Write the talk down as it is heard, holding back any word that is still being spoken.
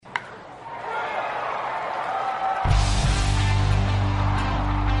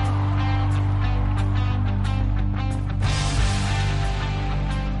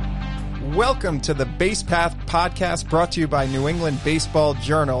Welcome to the Base Path podcast brought to you by New England Baseball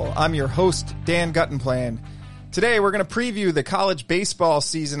Journal. I'm your host, Dan Guttenplan. Today, we're going to preview the college baseball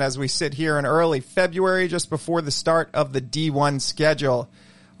season as we sit here in early February, just before the start of the D1 schedule.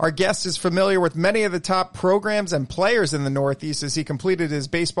 Our guest is familiar with many of the top programs and players in the Northeast as he completed his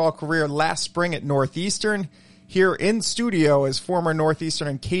baseball career last spring at Northeastern. Here in studio is former Northeastern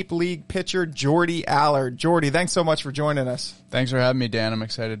and Cape League pitcher Jordy Allard. Jordy, thanks so much for joining us. Thanks for having me, Dan. I'm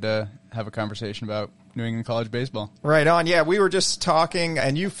excited to have a conversation about New England college baseball. Right on. Yeah, we were just talking,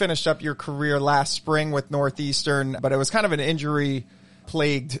 and you finished up your career last spring with Northeastern, but it was kind of an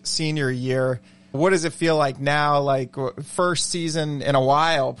injury-plagued senior year. What does it feel like now, like first season in a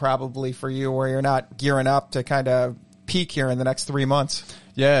while probably for you, where you're not gearing up to kind of peak here in the next 3 months?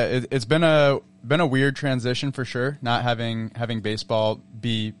 Yeah, it's been a weird transition for sure, not having baseball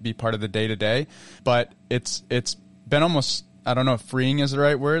be part of the day-to-day, but it's been almost, I don't know if freeing is the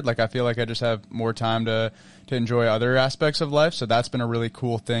right word. Like, I feel like I just have more time to enjoy other aspects of life. So that's been a really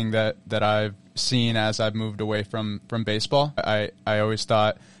cool thing that I've seen as I've moved away from baseball. I always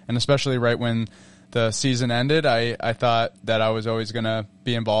thought, and especially right when the season ended, I thought that I was always going to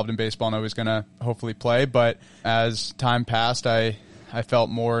be involved in baseball and I was going to hopefully play. But as time passed, I felt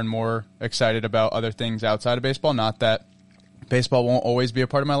more and more excited about other things outside of baseball. Not that baseball won't always be a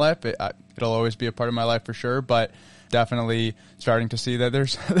part of my life. It'll always be a part of my life for sure, but definitely starting to see that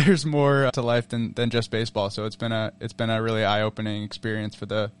there's more to life than just baseball. So it's been a really eye-opening experience for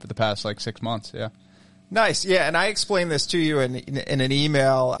the past 6 months. Yeah. Nice. Yeah. And I explained this to you in an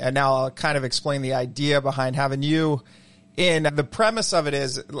email, and now I'll kind of explain the idea behind having you in. The premise of it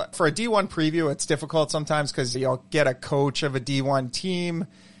is, for a D1 preview, it's difficult sometimes because you'll get a coach of a D1 team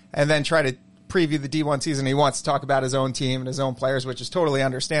and then try to preview the D1 season. He wants to talk about his own team and his own players, which is totally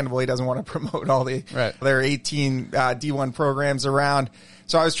understandable. He doesn't want to promote all their 18 D1 programs around.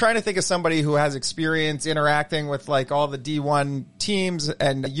 So I was trying to think of somebody who has experience interacting with all the D1 teams,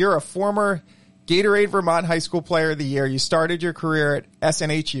 and you're a former Gatorade Vermont High School Player of the Year. You started your career at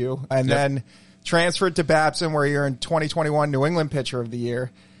SNHU and then transferred to Babson, where you're in 2021 New England Pitcher of the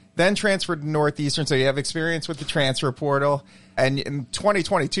Year, then transferred to Northeastern, so you have experience with the transfer portal. And in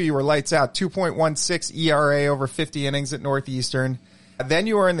 2022, you were lights out, 2.16 ERA over 50 innings at Northeastern. Then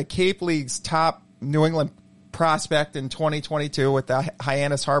you were in the Cape League's top New England prospect in 2022 with the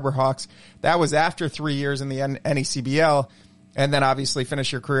Hyannis Harbor Hawks. That was after 3 years in the NECBL. And then obviously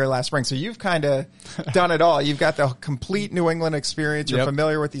finished your career last spring. So you've kind of done it all. You've got the complete New England experience. You're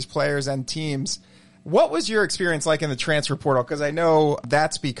familiar with these players and teams. What was your experience like in the transfer portal? Because I know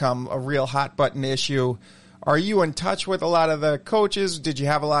that's become a real hot button issue. Are you in touch with a lot of the coaches? Did you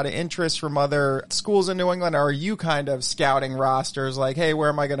have a lot of interest from other schools in New England? Or are you kind of scouting rosters like, hey, where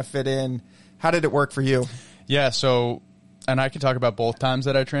am I going to fit in? How did it work for you? Yeah, so, and I can talk about both times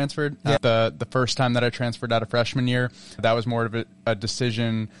that I transferred. Yeah. The first time that I transferred out of freshman year, that was more of a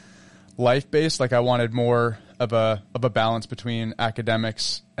decision life-based. Like, I wanted more of a balance between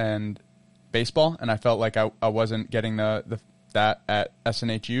academics and baseball, and I felt like I wasn't getting that at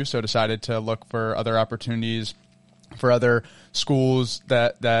SNHU, so decided to look for other opportunities for other schools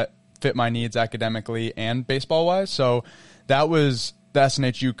that fit my needs academically and baseball-wise. So that was the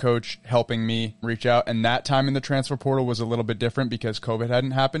SNHU coach helping me reach out, and that time in the transfer portal was a little bit different because COVID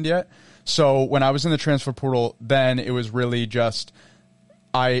hadn't happened yet. So when I was in the transfer portal, then it was really just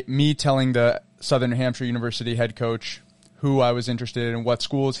me telling the Southern New Hampshire University head coach who I was interested in, what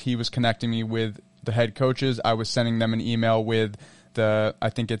schools. He was connecting me with the head coaches. I was sending them an email with I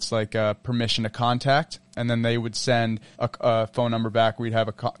think it's like a permission to contact, and then they would send a phone number back. We'd have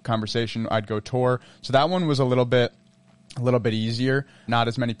a conversation. I'd go tour. So that one was a little bit easier. Not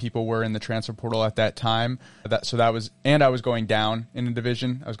as many people were in the transfer portal at that time. And I was going down in a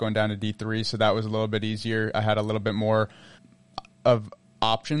division. I was going down to D3, so that was a little bit easier. I had a little bit more of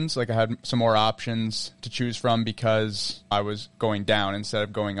options. Like, I had some more options to choose from because I was going down instead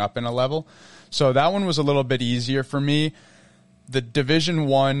of going up in a level. So that one was a little bit easier for me. The Division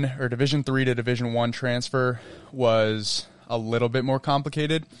 1 or Division 3 to Division 1 transfer was a little bit more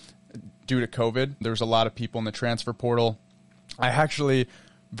complicated due to COVID. There was a lot of people in the transfer portal. I actually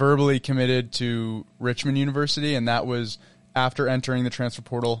verbally committed to Richmond University, and that was after entering the transfer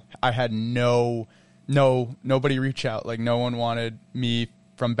portal. I had nobody reach out. Like, no one wanted me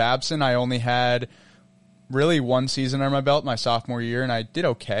from Babson. I only had really one season under my belt, my sophomore year, and I did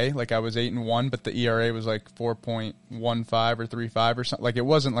okay. Like, I was 8-1, but the ERA was like 4.15 or 3.5 or something. Like, it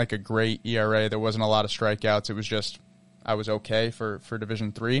wasn't like a great ERA. There wasn't a lot of strikeouts. It was just I was okay for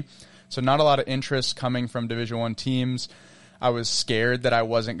Division 3. So not a lot of interest coming from Division 1 teams. I was scared that I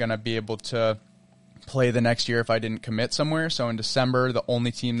wasn't going to be able to play the next year if I didn't commit somewhere. So in December, the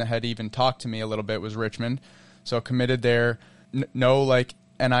only team that had even talked to me a little bit was Richmond. So committed there. No like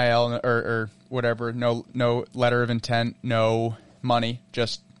NIL or whatever, no letter of intent, no money,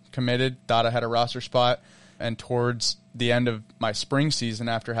 just committed, thought I had a roster spot. And towards the end of my spring season,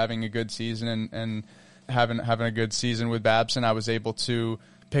 after having a good season and having a good season with Babson, I was able to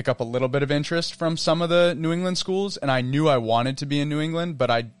pick up a little bit of interest from some of the New England schools. And I knew I wanted to be in New England, but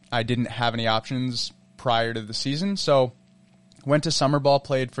I didn't have any options prior to the season. So went to summer ball,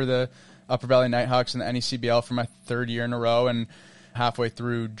 played for the Upper Valley Nighthawks in the NECBL for my third year in a row. And halfway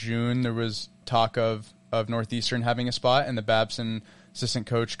through June, there was talk of Northeastern having a spot, and the Babson assistant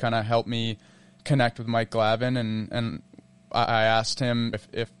coach kind of helped me connect with Mike Glavin, and I asked him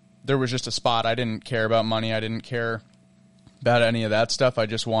if there was just a spot. I didn't care about money. I didn't care about any of that stuff. I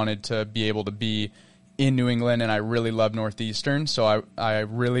just wanted to be able to be in New England, and I really love Northeastern, so I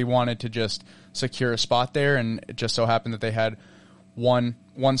really wanted to just secure a spot there, and it just so happened that they had one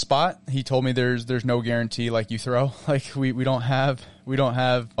spot. He told me there's no guarantee like you throw. Like we don't have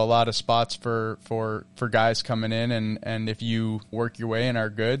a lot of spots for guys coming in, and if you work your way and are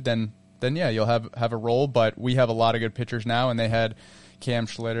good, then yeah, you'll have a role. But we have a lot of good pitchers now, and they had Cam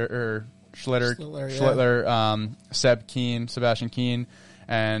Schlitter, Sebastian Keene,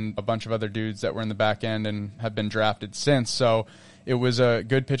 and a bunch of other dudes that were in the back end and have been drafted since. So it was a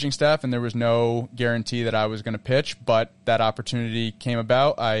good pitching staff, and there was no guarantee that I was going to pitch, but that opportunity came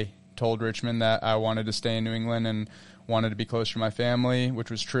about. I told Richmond that I wanted to stay in New England and wanted to be closer to my family,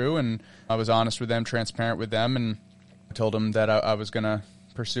 which was true, and I was honest with them, transparent with them, and told them that I was going to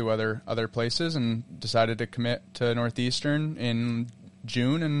pursue other places, and decided to commit to Northeastern in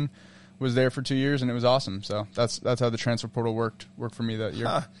June, and was there for 2 years, and it was awesome. So that's how the transfer portal worked for me that year.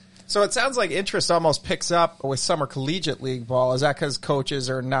 Huh. So it sounds like interest almost picks up with summer collegiate league ball. Is that because coaches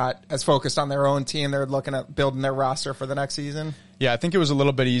are not as focused on their own team? They're looking at building their roster for the next season? Yeah, I think it was a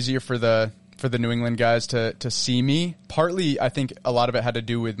little bit easier for the New England guys to see me. Partly, I think a lot of it had to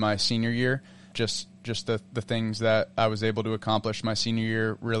do with my senior year. Just the things that I was able to accomplish my senior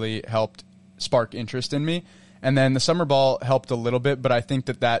year really helped spark interest in me. And then the summer ball helped a little bit, but I think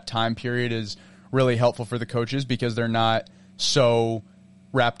that time period is really helpful for the coaches because they're not so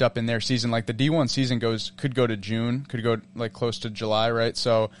wrapped up in their season. Like the D1 season could go to June, could go like close to July, right?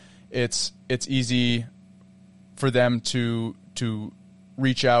 So it's easy for them to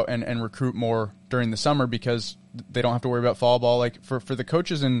reach out and recruit more during the summer because they don't have to worry about fall ball. Like for the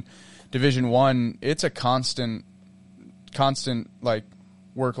coaches in Division I, it's a constant like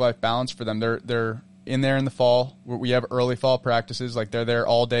work-life balance for them. They're in there in the fall. We have early fall practices. Like they're there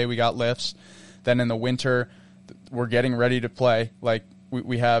all day. We got lifts. Then in the winter, we're getting ready to play. Like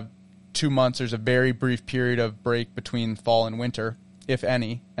we have 2 months. There's a very brief period of break between fall and winter, if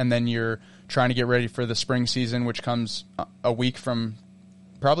any. And then you're trying to get ready for the spring season, which comes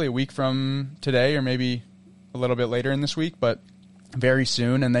probably a week from today, or maybe a little bit later in this week, but very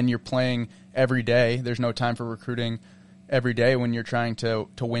soon. And then you're playing every day. There's no time for recruiting every day when you're trying to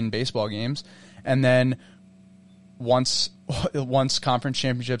win baseball games. And then once conference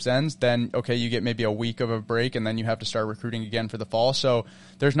championships ends, then okay, you get maybe a week of a break, and then you have to start recruiting again for the fall. So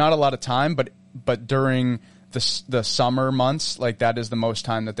there's not a lot of time, but during the summer months, like that is the most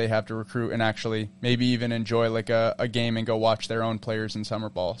time that they have to recruit and actually maybe even enjoy like a game and go watch their own players in summer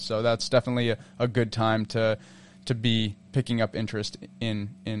ball. So that's definitely a good time to be picking up interest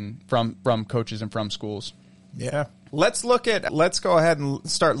from coaches and from schools. Yeah. Let's go ahead and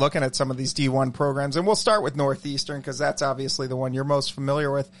start looking at some of these D1 programs, and we'll start with Northeastern because that's obviously the one you're most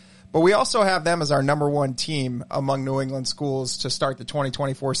familiar with. But we also have them as our number one team among New England schools to start the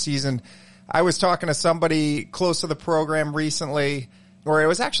 2024 season. I was talking to somebody close to the program recently, or it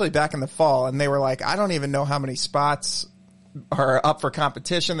was actually back in the fall, and they were like, I don't even know how many spots are up for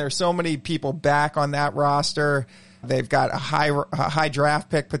competition. There's so many people back on that roster. They've got a high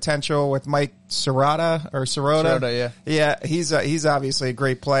draft pick potential with Mike Sirota. Yeah. Yeah, he's obviously a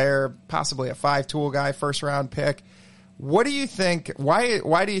great player, possibly a 5-tool guy, first round pick. What do you think? Why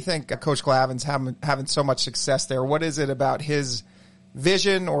do you think Coach Glavin's having so much success there? What is it about his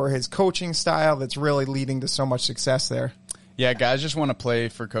vision or his coaching style that's really leading to so much success there? Yeah, guys just want to play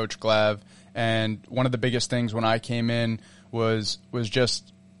for Coach Glav, and one of the biggest things when I came in was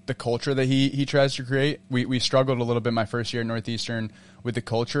just the culture that he tries to create. We struggled a little bit my first year at Northeastern with the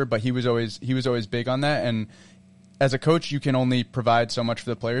culture, but he was always big on that. And as a coach, you can only provide so much for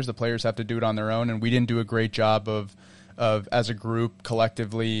the players. The players have to do it on their own, and we didn't do a great job of as a group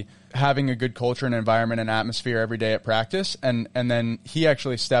collectively having a good culture and environment and atmosphere every day at practice. And then he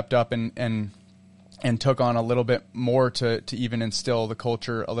actually stepped up and and took on a little bit more to even instill the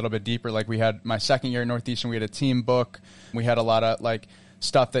culture a little bit deeper. Like we had my second year at Northeastern, we had a team book. We had a lot of like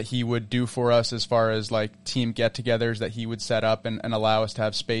stuff that he would do for us as far as like team get-togethers that he would set up and allow us to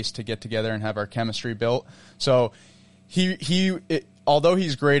have space to get together and have our chemistry built. So although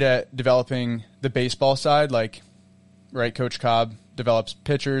he's great at developing the baseball side, like, right, Coach Cobb develops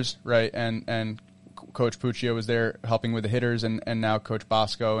pitchers, right, and Coach Puccio was there helping with the hitters, and now Coach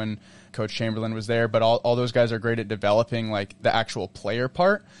Bosco and Coach Chamberlain was there. But all those guys are great at developing like the actual player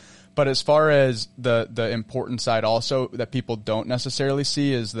part. But as far as the important side also that people don't necessarily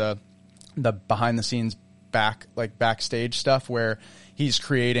see is the behind the scenes backstage stuff where he's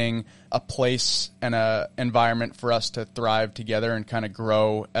creating a place and a environment for us to thrive together and kind of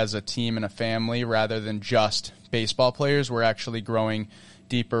grow as a team and a family rather than just baseball players. We're actually growing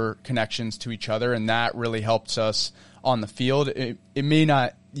deeper connections to each other, and that really helps us on the field. It may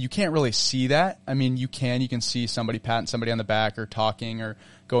not, you can't really see that. I mean, you can see somebody patting somebody on the back or talking or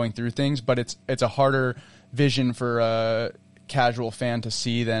going through things, but it's a harder vision for a casual fan to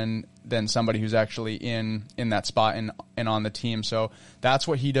see than somebody who's actually in that spot and on the team. So that's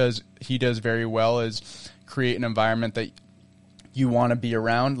what he does. He does very well, is create an environment that you want to be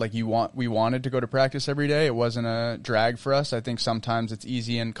around. Like we wanted to go to practice every day. It wasn't a drag for us. I think sometimes it's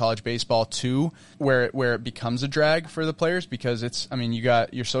easy in college baseball too, where it becomes a drag for the players, because you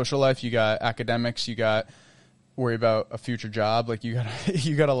got your social life, you got academics, you got worry about a future job. Like you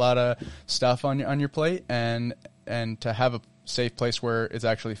got a lot of stuff on your plate, and to have a safe place where it's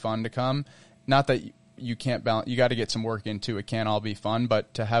actually fun to come. Not that you can't balance, you got to get some work into it. Can't all be fun,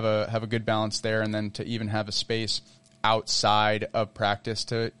 but to have a good balance there, and then to even have a space outside of practice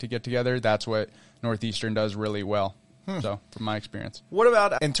to get together. That's what Northeastern does really well. So from my experience. What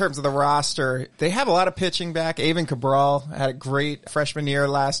about in terms of the roster? They have a lot of pitching back. Avon Cabral had a great freshman year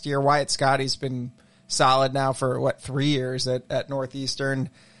last year. Wyatt Scotty's been solid now for 3 years at Northeastern.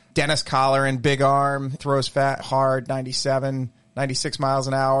 Dennis Colleran, big arm, throws hard, 97, 96 miles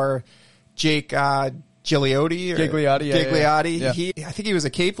an hour. Jake Gigliotti. Yeah. I think he was a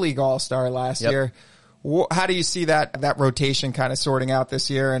Cape League All-Star last year. How do you see that rotation kind of sorting out this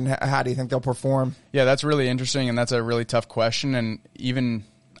year, and how do you think they'll perform? Yeah, that's really interesting, and that's a really tough question. And even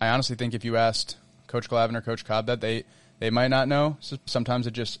I honestly think if you asked Coach Glavin or Coach Cobb that, they might not know. So sometimes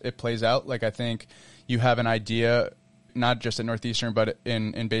it plays out. Like I think you have an idea, not just at Northeastern, but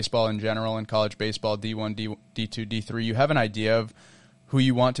in baseball in general, in college baseball, D1, D2, D3, you have an idea of who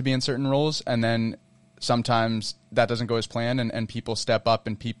you want to be in certain roles, and then sometimes that doesn't go as planned, and people step up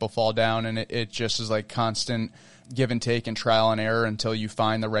and people fall down, and it just is like constant give and take and trial and error until you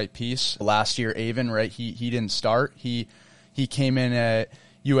find the right piece. Last year, Avon, right, he didn't start. He came in at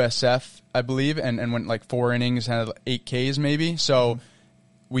USF, I believe, and went like 4 innings, had 8 Ks maybe. So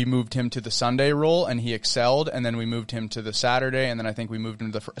we moved him to the Sunday role, and he excelled, and then we moved him to the Saturday, and then I think we moved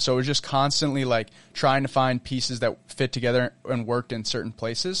him to so it was just constantly like trying to find pieces that fit together and worked in certain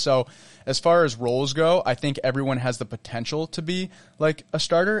places. So as far as roles go, I think everyone has the potential to be like a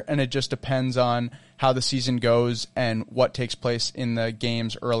starter, and it just depends on how the season goes and what takes place in the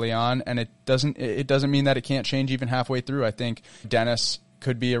games early on, and it doesn't mean that it can't change even halfway through. I think Dennis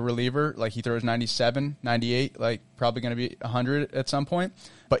could be a reliever, like he throws 97, 98, like probably going to be 100 at some point.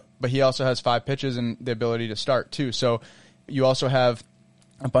 But he also has 5 pitches and the ability to start too. So you also have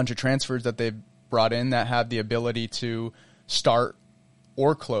a bunch of transfers that they've brought in that have the ability to start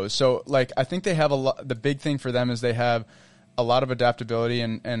or close. So like I think they have the big thing for them is they have a lot of adaptability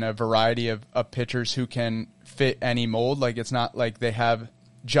and a variety of pitchers who can fit any mold. Like it's not like they have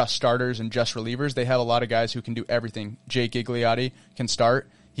just starters and just relievers. They have a lot of guys who can do everything. Jake Gigliotti can start,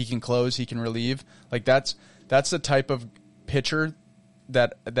 he can close, he can relieve. Like that's the type of pitcher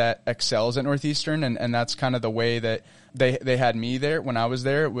that excels at Northeastern, and that's kind of the way that they had me there when I was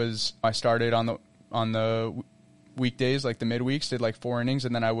there. It was I started on the weekdays, like the midweeks, did like 4 innings,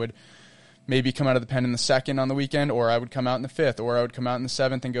 and then I would maybe come out of the pen in the 2nd on the weekend, or I would come out in the 5th, or I would come out in the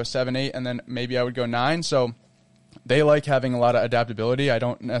 7th and go 7, 8, and then maybe I would go 9. So they like having a lot of adaptability. I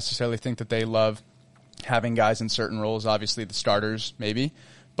don't necessarily think that they love having guys in certain roles, obviously the starters maybe,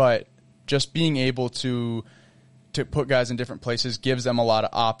 but just being able to put guys in different places gives them a lot of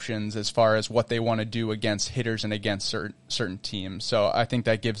options as far as what they want to do against hitters and against certain teams. So I think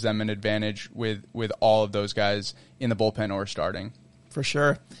that gives them an advantage with all of those guys in the bullpen or starting. For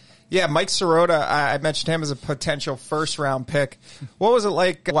sure. Yeah, Mike Sirota, I mentioned him as a potential first-round pick. What was it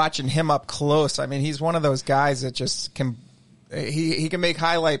like watching him up close? I mean, he's one of those guys that just he can make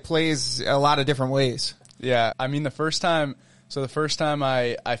highlight plays a lot of different ways. Yeah, I mean, the first time So the first time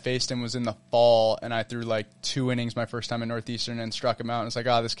I faced him was in the fall, and I threw like 2 innings my first time at Northeastern and struck him out. And it's like,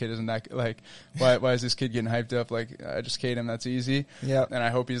 oh, this kid isn't that, like, why is this kid getting hyped up? Like, I just K'd him. That's easy. Yeah. And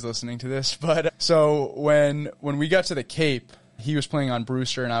I hope he's listening to this. But so when we got to the Cape, he was playing on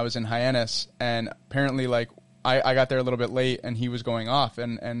Brewster and I was in Hyannis, and apparently like I got there a little bit late and he was going off,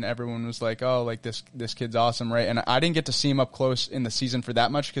 and everyone was like, oh, like this kid's awesome, right? And I didn't get to see him up close in the season for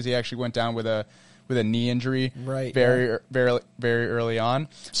that much because he actually went down with a knee injury very early on.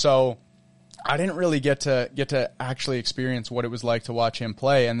 So I didn't really get to actually experience what it was like to watch him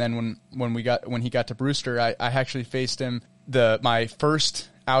play. And then when he got to Brewster, I actually faced him my first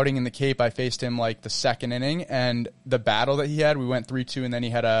outing in the Cape. I faced him like the second inning, and the battle that he had, we went 3-2, and then he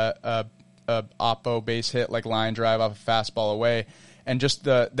had a oppo base hit, like line drive off a fastball away. And just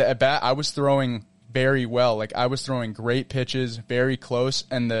the at bat, I was throwing very well. Like, I was throwing great pitches, very close,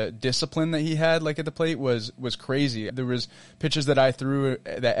 and the discipline that he had, like, at the plate was crazy. There was pitches that I threw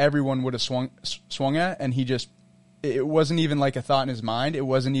that everyone would have swung at, and it wasn't even like a thought in his mind. It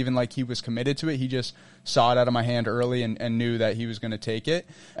wasn't even like he was committed to it. He just saw it out of my hand early and knew that he was going to take it.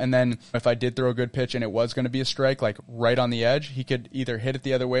 And then if I did throw a good pitch and it was going to be a strike, like right on the edge, he could either hit it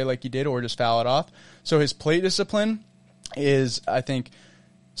the other way like he did or just foul it off. So his plate discipline is, I think,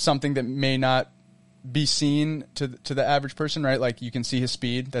 something that may not be seen to the average person, right? Like, you can see his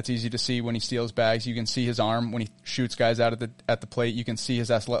speed. That's easy to see when he steals bags. You can see his arm when he shoots guys out at the plate. You can see his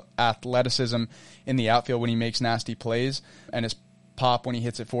athleticism in the outfield when he makes nasty plays, and his pop when he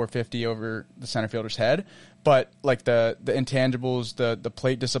hits it 450 over the center fielder's head. But like the intangibles, the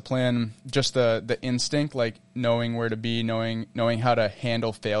plate discipline, just the instinct, like knowing where to be, knowing how to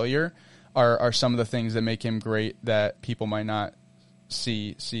handle failure are some of the things that make him great that people might not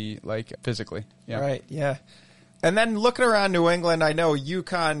see like physically. Yeah. Right. Yeah. And then looking around New England, I know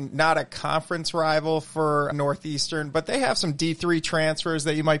UConn, not a conference rival for Northeastern, but they have some D3 transfers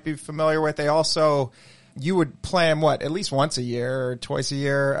that you might be familiar with. They also, you would play them at least once a year or twice a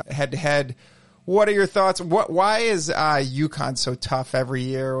year head to head. What are your thoughts? Why is UConn so tough every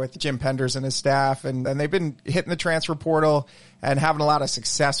year with Jim Penders and his staff? And they've been hitting the transfer portal and having a lot of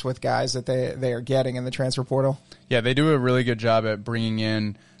success with guys that they are getting in the transfer portal. Yeah, they do a really good job at bringing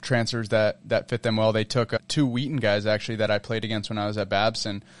in transfers that fit them well. They took 2 Wheaton guys, actually, that I played against when I was at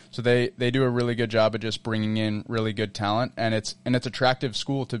Babson. So they do a really good job of just bringing in really good talent. And it's attractive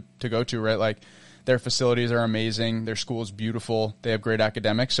school to go to, right? Like, their facilities are amazing. Their school is beautiful. They have great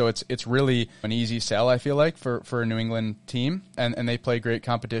academics. So it's really an easy sell, I feel like, for a New England team. And they play great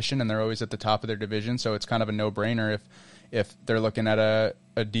competition, and they're always at the top of their division. So it's kind of a no-brainer if they're looking at a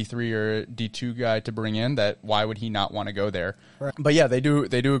D3 or a D2 guy to bring in, that why would he not want to go there? Right. But yeah, they do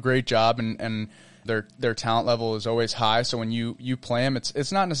a great job, and their talent level is always high. So when you play them,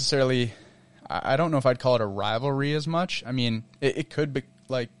 it's not necessarily, I don't know if I'd call it a rivalry as much. I mean, it could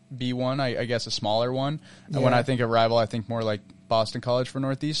be one, I guess, a smaller one. Yeah. And when I think of rival, I think more like Boston College for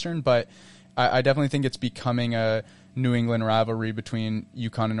Northeastern, but I definitely think it's becoming a New England rivalry between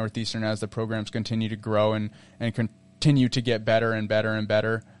UConn and Northeastern as the programs continue to grow and continue to get better and better and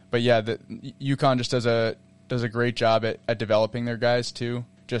better. But yeah, UConn just does a great job at developing their guys too.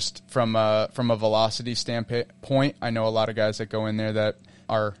 Just from a velocity standpoint, I know a lot of guys that go in there that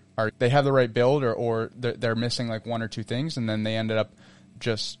are they have the right build or they're missing like 1 or 2 things, and then they ended up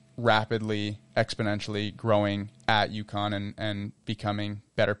just rapidly, exponentially growing at UConn and becoming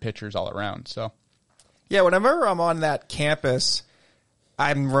better pitchers all around. So, yeah, whenever I'm on that campus,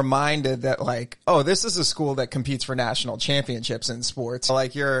 I'm reminded that, like, oh, this is a school that competes for national championships in sports.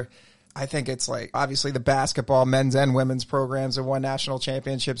 Like, I think it's like, obviously the basketball men's and women's programs have won national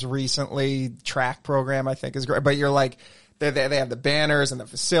championships recently. Track program, I think, is great. But you're like, they have the banners and the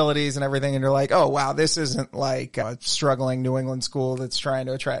facilities and everything, and you're like, oh, wow, this isn't like a struggling New England school that's trying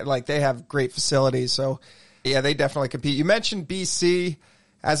to attract. Like, they have great facilities. So, yeah, they definitely compete. You mentioned BC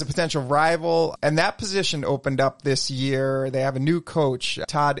as a potential rival, and that position opened up this year. They have a new coach,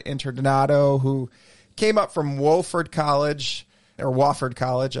 Todd Interdonato, who came up from Wofford College,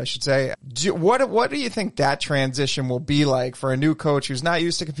 I should say. What do you think that transition will be like for a new coach who's not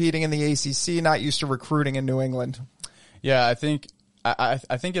used to competing in the ACC, not used to recruiting in New England? Yeah, I think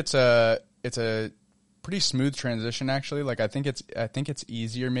it's a pretty smooth transition, actually. Like, I think it's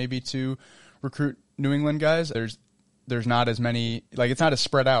easier maybe to recruit New England guys. There's not as many, like, it's not as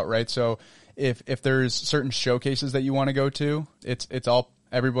spread out, right? So if there's certain showcases that you want to go to, it's all,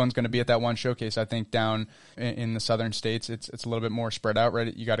 everyone's going to be at that one showcase. I think down in the southern states, it's a little bit more spread out,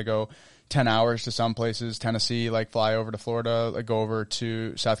 right? You got to go 10 hours to some places, Tennessee, like fly over to Florida, like go over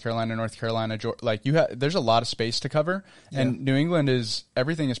to South Carolina, North Carolina, like there's a lot of space to cover. Yeah. And New England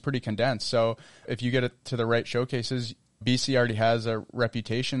everything is pretty condensed. So if you get it to the right showcases, BC already has a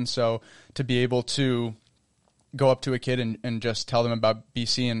reputation. So to be able to go up to a kid and just tell them about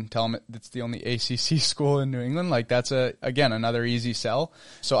BC and tell them it's the only ACC school in New England, like that's again, another easy sell.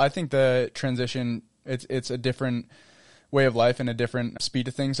 So I think the transition, it's a different way of life and a different speed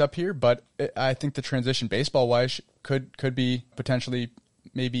of things up here. But I think the transition baseball wise could be potentially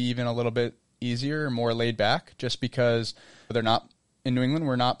maybe even a little bit easier or more laid back, just because they're not in New England.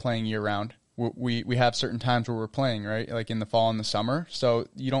 We're not playing year round. We have certain times where we're playing, right? Like in the fall and the summer. So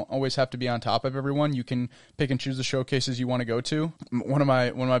you don't always have to be on top of everyone. You can pick and choose the showcases you want to go to. One of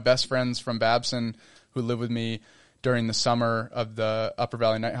my best friends from Babson who lived with me during the summer of the Upper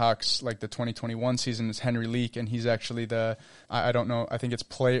Valley Nighthawks, like the 2021 season, is Henry Leak, and he's actually I don't know, I think it's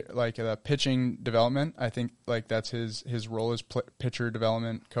pitching development. I think like that's his role as pitcher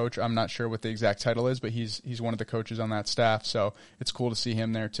development coach. I'm not sure what the exact title is, but he's one of the coaches on that staff. So it's cool to see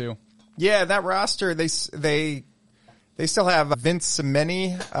him there too. Yeah, that roster, they still have Vince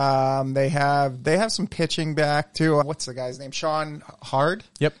Semeni. They have some pitching back too. What's the guy's name? Sean Hard?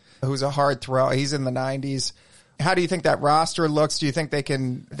 Yep. Who's a hard thrower. He's in the 90s. How do you think that roster looks? Do you think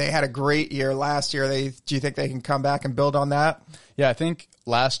they had a great year last year. Do you think they can come back and build on that? Yeah, I think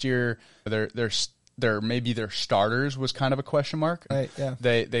last year maybe their starters was kind of a question mark. Right, yeah.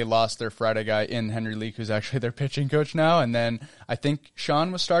 They lost their Friday guy in Henry Leak, who's actually their pitching coach now. And then I think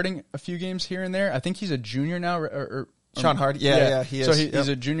Sean was starting a few games here and there. I think he's a junior now. Sean Hard, yeah, he is. So he's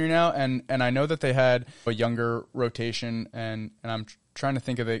a junior now, and I know that they had a younger rotation, and I'm trying to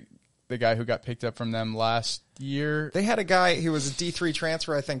think of the guy who got picked up from them last year. They had a guy who was a D3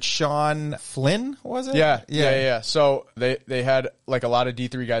 transfer, I think Sean Flynn, was it? Yeah. So they had like a lot of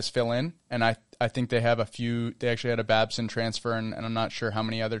D3 guys fill in, and I think they have they actually had a Babson transfer, and I'm not sure how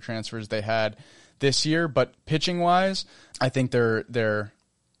many other transfers they had this year, but pitching wise, I think their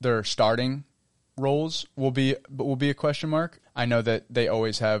starting roles will be a question mark. I know that they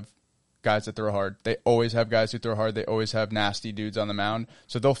always have guys that throw hard. They always have guys who throw hard. They always have nasty dudes on the mound.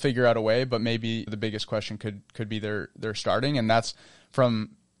 So they'll figure out a way, but maybe the biggest question could be their starting. And that's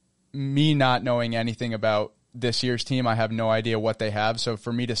from me not knowing anything about this year's team. I have no idea what they have. So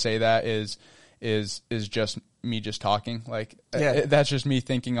for me to say that is just me just talking. Like, that's just me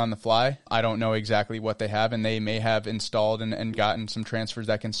thinking on the fly. I don't know exactly what they have, and they may have installed and gotten some transfers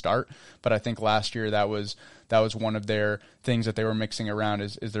that can start. But I think last year that was one of their things that they were mixing around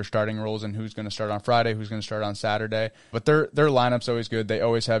is their starting roles and who's going to start on Friday, who's going to start on Saturday. But their lineup's always good. They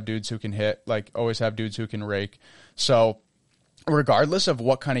always have dudes who can hit, like always have dudes who can rake. So regardless of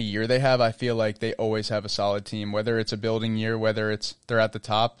what kind of year they have, I feel like they always have a solid team, whether it's a building year, whether they're at the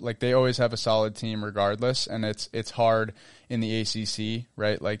top, like they always have a solid team regardless. And it's hard in the ACC,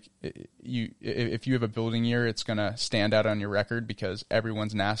 right? Like if you have a building year, it's going to stand out on your record because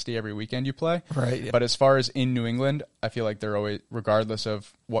everyone's nasty every weekend you play. Right. Yeah. But as far as in New England, I feel like they're always, regardless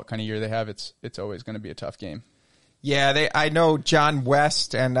of what kind of year they have, it's always going to be a tough game. Yeah, I know John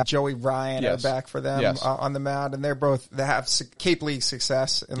West and Joey Ryan are back for them on the mound, and they have Cape League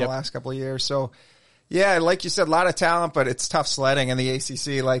success in the last couple of years. So, yeah, like you said, a lot of talent, but it's tough sledding in the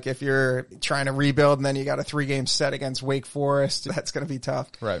ACC. Like if you're trying to rebuild and then you got a 3-game set against Wake Forest, that's going to be tough.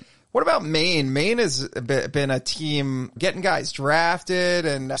 Right. What about Maine? Maine has been a team getting guys drafted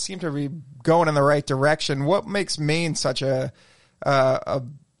and seem to be going in the right direction. What makes Maine such a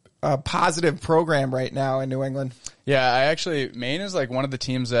positive program right now in New England? Yeah, Maine is like one of the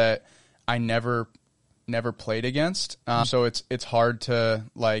teams that I never played against. So it's hard to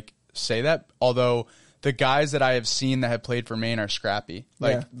like say that. Although the guys that I have seen that have played for Maine are scrappy.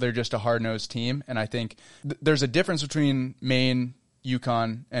 Like they're just a hard-nosed team. And I think there's a difference between Maine,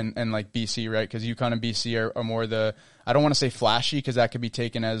 UConn, and like BC, right? Because UConn and BC are more I don't want to say flashy because that could be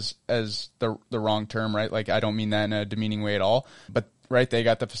taken as the wrong term, right? Like I don't mean that in a demeaning way at all. But right, they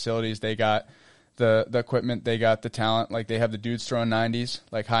got the facilities, they got the equipment, they got the talent. Like they have the dudes throwing 90s,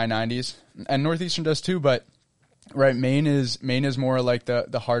 like high 90s, and Northeastern does too. But right, Maine is more like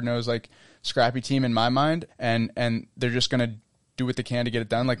the hard nosed, like scrappy team in my mind, and they're just gonna do what they can to get it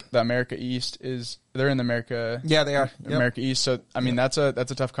done. Like the America East they're in the America. Yeah, they are. America East. So, I mean, that's a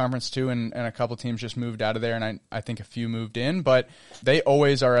tough conference too. And a couple teams just moved out of there. And I think a few moved in, but they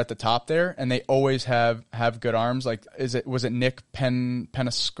always are at the top there and they always have good arms. Like, was it Nick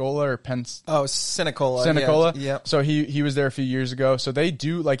Pensacola or Sinicola. Sinicola. Yeah. So he was there a few years ago. So they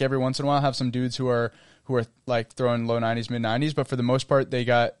do, like, every once in a while have some dudes who are like throwing low 90s, mid 90s, but for the most part, they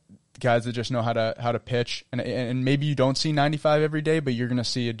got guys that just know how to pitch, and maybe you don't see 95 every day, but you're going to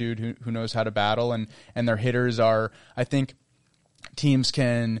see a dude who knows how to battle, and their hitters are, I think teams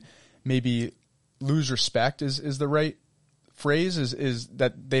can maybe lose respect is the right phrase, is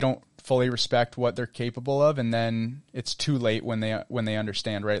that they don't fully respect what they're capable of, and then it's too late when they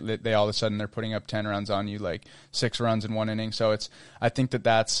understand, right? They all of a sudden they're putting up 10 runs on you, like 6 runs in one inning. So I think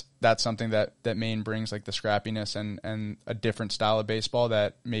that's something that Maine brings, like the scrappiness and a different style of baseball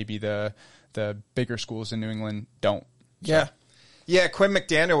that maybe the bigger schools in New England don't. So. Yeah. Yeah, Quinn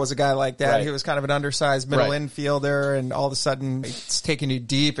McDaniel was a guy like that. Right. He was kind of an undersized middle infielder, and all of a sudden it's taking you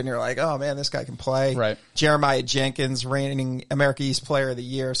deep, and you're like, oh, man, this guy can play. Right. Jeremiah Jenkins, reigning America East Player of the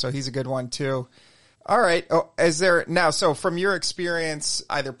Year, so he's a good one, too. All right. So from your experience,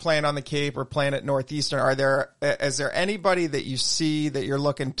 either playing on the Cape or playing at Northeastern, is there anybody that you see that you're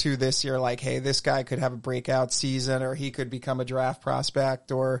looking to this year, like, hey, this guy could have a breakout season, or he could become a draft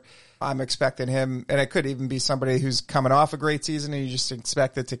prospect, or I'm expecting him, and it could even be somebody who's coming off a great season and you just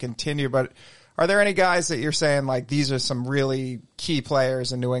expect it to continue. But are there any guys that you're saying, like, these are some really key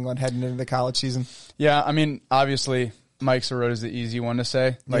players in New England heading into the college season? Yeah, I mean, obviously Mike Sirota is the easy one to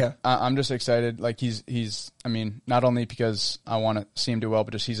say. Like, yeah. I'm just excited. Like, he's. I mean, not only because I want to see him do well,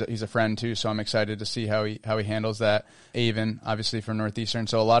 but just he's a friend too. So I'm excited to see how he handles that. Avon, obviously from Northeastern.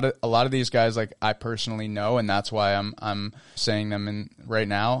 So a lot of these guys, like, I personally know, and that's why I'm saying them in right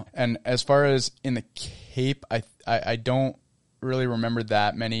now. And as far as in the Cape, I don't really remember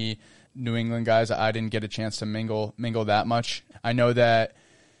that many New England guys. I didn't get a chance to mingle that much. I know that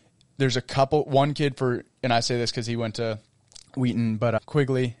there's one kid and I say this because he went to Wheaton, but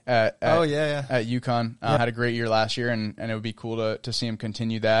Quigley at UConn had a great year last year, and it would be cool to see him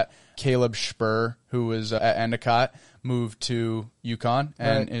continue that. Caleb Spur, who was at Endicott, moved to UConn,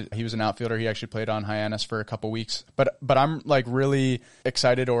 and he was an outfielder. He actually played on Hyannis for a couple weeks. But I'm like really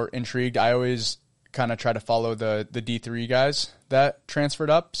excited or intrigued. I always kind of try to follow the D3 guys that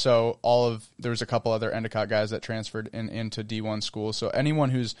transferred up. So there was a couple other Endicott guys that transferred into D1 schools. So anyone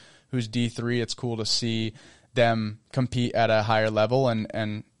who's D3, it's cool to see them compete at a higher level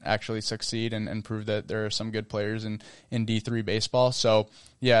and actually succeed and prove that there are some good players in D3 baseball. So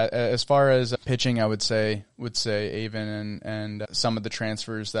yeah, as far as pitching, I would say Avon and some of the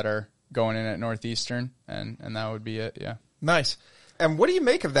transfers that are going in at Northeastern, and that would be it. Yeah. Nice. And what do you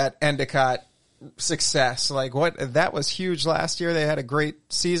make of that Endicott success? Like, that was huge last year. They had a great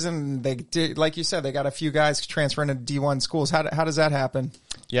season. They did, like you said, they got a few guys transferring into D1 schools. How does that happen?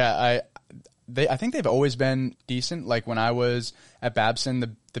 Yeah, I think they've always been decent. Like when I was at Babson,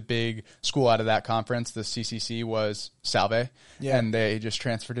 the big school out of that conference, the CCC, was Salve, and they just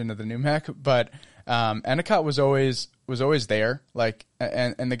transferred into the NUMEC. But Endicott was always there. Like,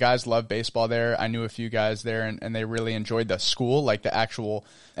 and the guys loved baseball there. I knew a few guys there, and they really enjoyed the school, like the actual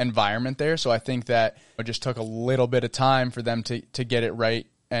environment there. So I think that it just took a little bit of time for them to get it right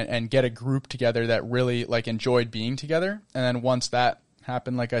and get a group together that really like enjoyed being together. And then once that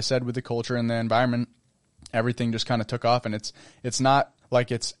happened, like I said, with the culture and the environment, everything just kind of took off. And it's not like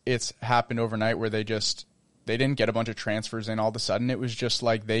it's happened overnight where they didn't get a bunch of transfers in all of a sudden. It was just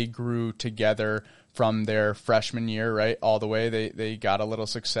like they grew together from their freshman year, right, all the way. They got a little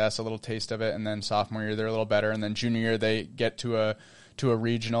success, a little taste of it, and then sophomore year they're a little better, and then junior year they get to a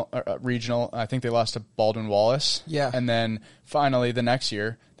regional. I think they lost to Baldwin Wallace. Yeah. And then finally the next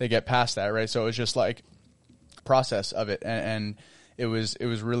year they get past that, right? So it was just like process of it, and it was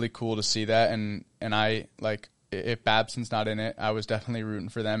really cool to see that, and I like, if Babson's not in it, I was definitely rooting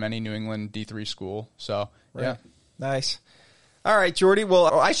for them, any New England D3 school. So yeah. Nice. All right, Jordy.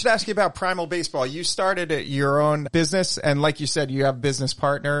 Well, I should ask you about Primal Baseball. You started your own business, and like you said, you have a business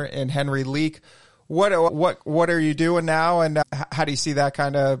partner in Henry Leak. What are you doing now, and how do you see that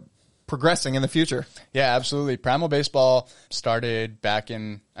kind of progressing in the future? Yeah, absolutely. Primal Baseball started back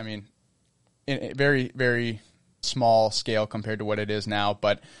in a very, very small scale compared to what it is now,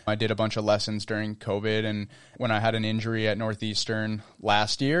 but I did a bunch of lessons during COVID, and when I had an injury at Northeastern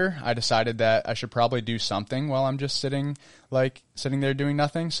last year, I decided that I should probably do something while I'm just sitting there doing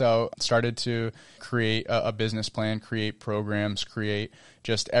nothing. So I started to create a business plan, create programs, create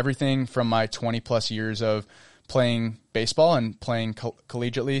just everything from my 20 plus years of playing baseball and playing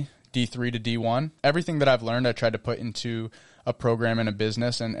collegiately, D3 to D1. Everything that I've learned, I tried to put into a program and a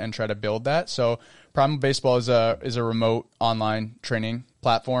business and try to build that. So Primal Baseball is a remote online training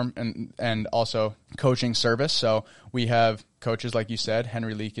platform and also coaching service. So we have coaches, like you said.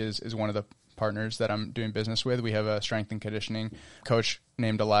 Henry Leak is one of the partners that I'm doing business with. We have a strength and conditioning coach,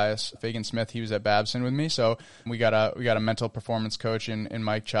 named Elias Fagan-Smith. He was at Babson with me. So we got a mental performance coach in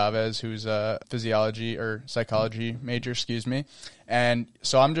Mike Chavez, who's a physiology or psychology major, And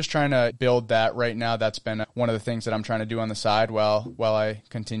so I'm just trying to build that right now. That's been one of the things that I'm trying to do on the side while I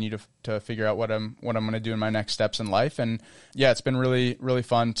continue to figure out what I'm going to do in my next steps in life. And yeah, it's been really, really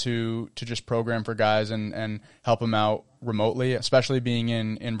fun to just program for guys and help them out remotely, especially being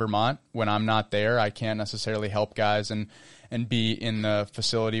in Vermont. When I'm not there, I can't necessarily help guys and be in the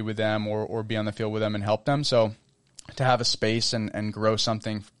facility with them or be on the field with them and help them. So to have a space and grow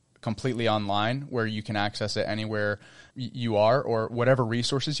something completely online where you can access it anywhere you are or whatever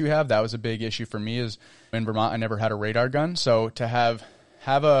resources you have, that was a big issue for me. Is in Vermont, I never had a radar gun. So to have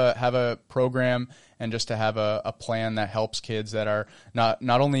a program and just to have a plan that helps kids that are not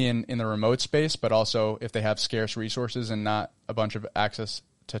only in the remote space, but also if they have scarce resources and not a bunch of access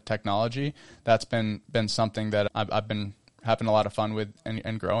to technology, that's been something that I've been having a lot of fun with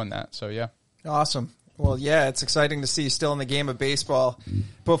and growing that. So yeah. Awesome. Well, yeah, it's exciting to see you still in the game of baseball.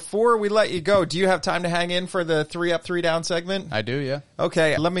 Before we let you go, do you have time to hang in for the 3 Up, 3 Down segment? I do, yeah.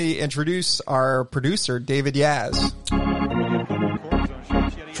 Okay, let me introduce our producer, David Yaz.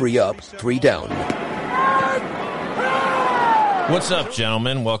 3 Up, 3 Down. What's up,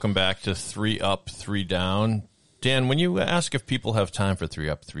 gentlemen? Welcome back to 3 Up, 3 Down. Dan, when you ask if people have time for 3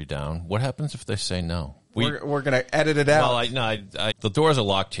 Up, 3 Down, what happens if they say no? We're going to edit it out. Well, the doors are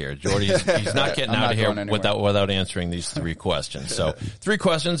locked here. Jordy, he's not getting out of here without answering these 3 questions. So 3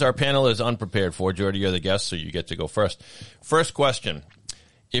 questions. Our panel is unprepared for. Jordy, you're the guest, so you get to go first. First question.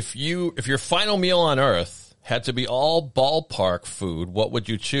 If your final meal on Earth had to be all ballpark food, what would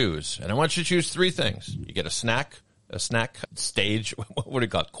you choose? And I want you to choose 3 things. You get a snack stage, what do you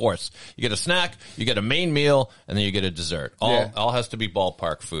call it, course. You get a snack, you get a main meal, and then you get a dessert. All has to be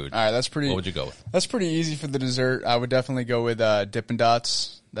ballpark food. All right, that's pretty. What would you go with? That's pretty easy for the dessert. I would definitely go with Dippin'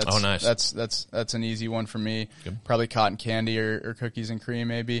 Dots. Nice. That's an easy one for me. Good. Probably cotton candy or cookies and cream,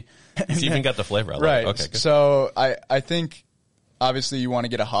 maybe. It's even got the flavor. Right. Okay, good. So I think obviously you want to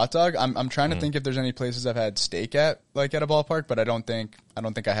get a hot dog. I'm trying to think if there's any places I've had steak at a ballpark, but I don't think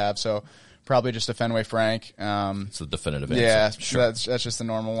I have. So probably just a Fenway Frank. It's the definitive answer. Yeah, sure. That's just the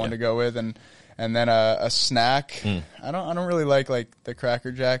normal one to go with, and then a snack. I don't really like the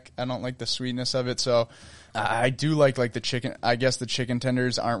Cracker Jack. I don't like the sweetness of it. So I do like the chicken. I guess the chicken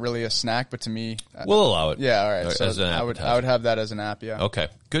tenders aren't really a snack, but to me, we'll allow it. Yeah, all right. So as an appetizer. I would have that as an app. Yeah. Okay.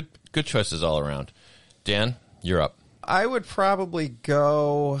 Good choices all around. Dan, you're up. I would probably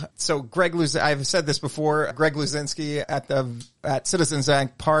go. So I've said this before. Greg Luzinski at Citizens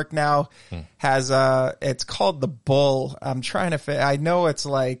Bank Park now has it's called the Bull. I'm trying to. I know it's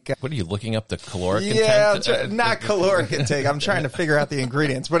like. What are you looking up the caloric intent? Yeah, not caloric intake. I'm trying to figure out the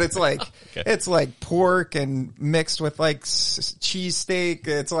ingredients, but it's like it's like pork and mixed with like cheesesteak.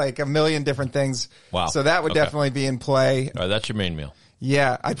 It's like a million different things. Wow. So that would definitely be in play. All right, that's your main meal.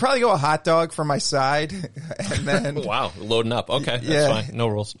 Yeah, I'd probably go a hot dog for my side, and then wow, loading up. Okay, that's fine. No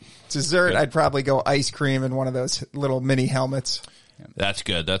rules. Dessert, good. I'd probably go ice cream in one of those little mini helmets. That's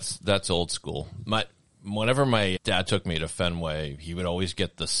good. That's old school. Whenever my dad took me to Fenway, he would always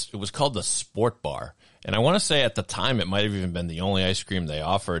get this. It was called the Sport Bar, and I want to say at the time it might have even been the only ice cream they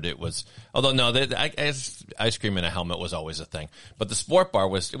offered. It was, although no, ice cream in a helmet was always a thing, but the Sport Bar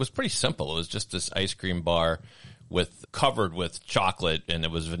was pretty simple. It was just this ice cream bar covered with chocolate, and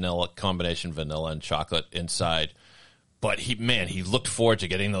it was combination vanilla and chocolate inside. But he looked forward to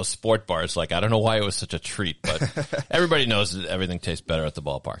getting those Sport Bars. Like, I don't know why it was such a treat, but everybody knows that everything tastes better at the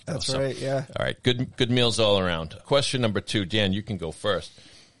ballpark. Though. That's right, yeah. All right, good meals all around. Question number 2, Dan, you can go first.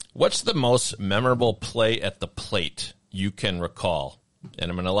 What's the most memorable play at the plate you can recall?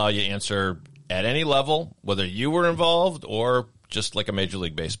 And I'm going to allow you to answer at any level, whether you were involved or just like a Major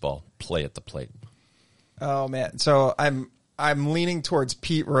League Baseball play at the plate. Oh man, so I'm leaning towards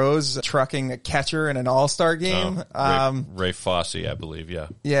Pete Rose trucking a catcher in an All-Star game. Ray Fosse, I believe. Yeah.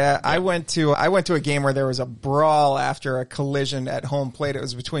 Yeah, I went to a game where there was a brawl after a collision at home plate. It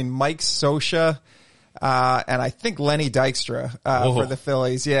was between Mike Scioscia and I think Lenny Dykstra for the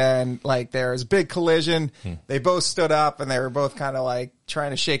Phillies. Yeah, and like there was a big collision. They both stood up and they were both kind of like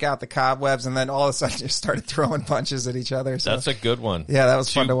trying to shake out the cobwebs, and then all of a sudden just started throwing punches at each other. So, that's a good one. Yeah, that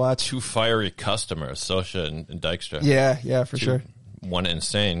was fun to watch. 2 fiery customers, Scioscia and Dykstra. Yeah, for sure. One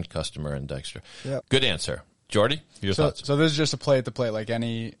insane customer and Dykstra. Yep. Good answer. Jordy, your thoughts? So this is just a play at the plate, like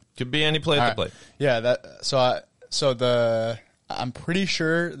any... Could be any play at the plate. Yeah, I'm pretty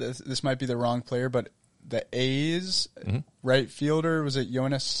sure this might be the wrong player, but the A's right fielder, was it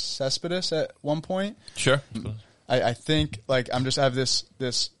Hyannis Cespedes at one point? Sure. I think I have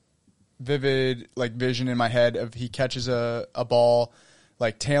this vivid like vision in my head of he catches a ball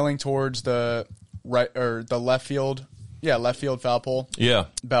like tailing towards the right or the left field foul pole. Yeah.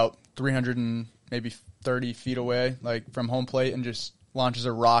 About 300 and maybe 30 feet away, like from home plate, and just launches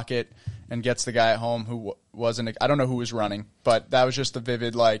a rocket and gets the guy at home who wasn't. I don't know who was running, but that was just the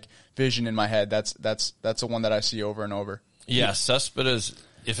vivid like vision in my head. That's the one that I see over and over. Yeah, Cespedes.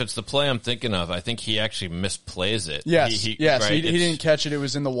 If it's the play I'm thinking of, I think he actually misplays it. Yes, he didn't catch it. It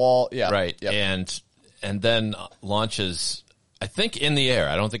was in the wall. Yeah, right. Yep. And then launches, I think, in the air.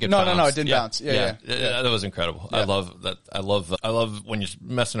 I don't think it No, bounced. No, it didn't bounce. Yeah. That was incredible. Yeah. I love that. I love when you're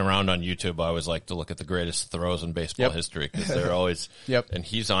messing around on YouTube. I always like to look at the greatest throws in baseball history because they're always. And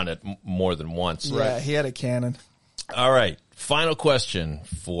he's on it more than once. Yeah, he had a cannon. All right. Final question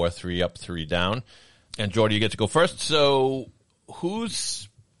for 3 Up, 3 Down. And Jordy, you get to go first. So whose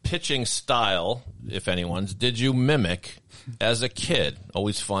pitching style, if anyone's, did you mimic as a kid?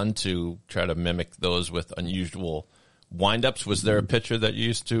 Always fun to try to mimic those with unusual windups. Was there a pitcher that you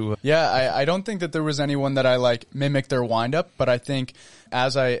used to? Yeah, I don't think that there was anyone that I like mimicked their windup, but I think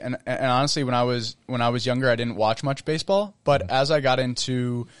and honestly, when I was younger, I didn't watch much baseball, but as I got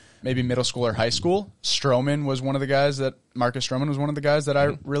into maybe middle school or high school, Marcus Stroman was one of the guys that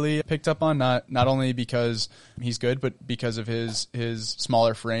I really picked up on, not only because he's good, but because of his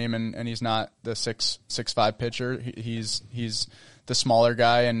smaller frame, and he's not the 6'5" pitcher. He's the smaller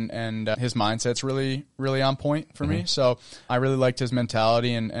guy, and his mindset's really, really on point for me. So I really liked his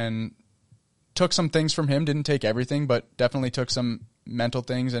mentality and took some things from him. Didn't take everything, but definitely took some mental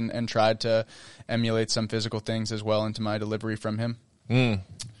things and tried to emulate some physical things as well into my delivery from him.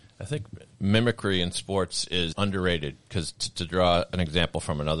 I think mimicry in sports is underrated because to draw an example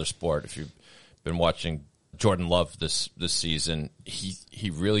from another sport, if you've been watching Jordan Love this season,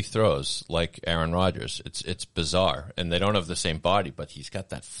 he really throws like Aaron Rodgers. It's bizarre, and they don't have the same body, but he's got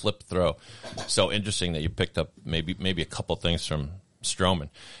that flip throw. So interesting that you picked up maybe a couple things from Stroman.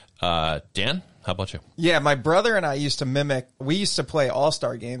 Dan, how about you? Yeah, my brother and I used to mimic. We used to play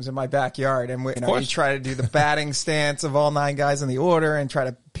all-star games in my backyard, and we try to do the batting stance of all 9 guys in the order and try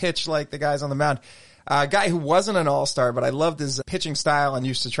to pitch like the guys on the mound. A guy who wasn't an all-star, but I loved his pitching style and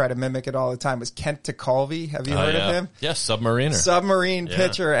used to try to mimic it all the time was Kent TeCalvi. Have you heard of him? Yeah, submarine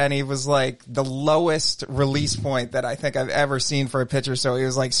pitcher, and he was like the lowest release point that I think I've ever seen for a pitcher. So he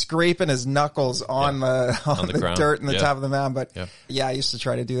was like scraping his knuckles on the dirt in the top of the mound. But I used to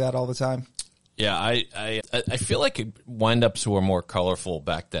try to do that all the time. Yeah, I feel like windups were more colorful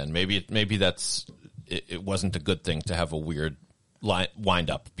back then. Maybe it wasn't a good thing to have a weird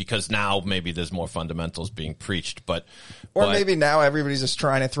wind up because now maybe there's more fundamentals being preached, but maybe now everybody's just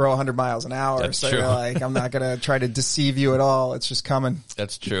trying to throw 100 miles an hour. That's so true. You're like, I'm not going to try to deceive you at all. It's just coming.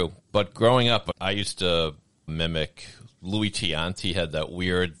 That's true. But growing up, I used to mimic Louis Tiant. Had that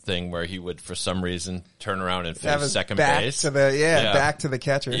weird thing where he would, for some reason, turn around and face second base. Back to the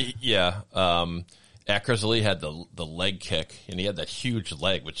catcher. Yeah. Eckersley had the leg kick, and he had that huge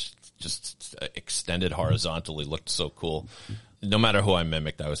leg, which just extended horizontally, looked so cool. No matter who I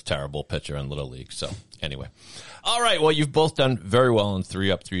mimicked, I was a terrible pitcher in Little League. So anyway. All right. Well, you've both done very well in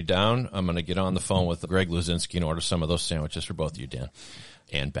 3 Up, 3 Down. I'm going to get on the phone with Greg Luzinski and order some of those sandwiches for both of you, Dan.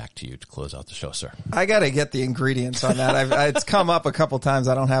 And back to you to close out the show, sir. I got to get the ingredients on that. It's come up a couple times.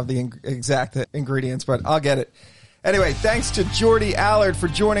 I don't have the exact ingredients, but I'll get it. Anyway, thanks to Jordy Allard for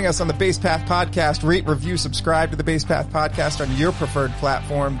joining us on the Base Path Podcast. Rate, review, subscribe to the Base Path Podcast on your preferred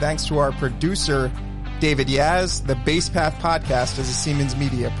platform. Thanks to our producer, David Yaz. The Base Path Podcast is a Siemens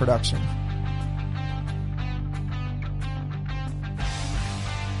Media production.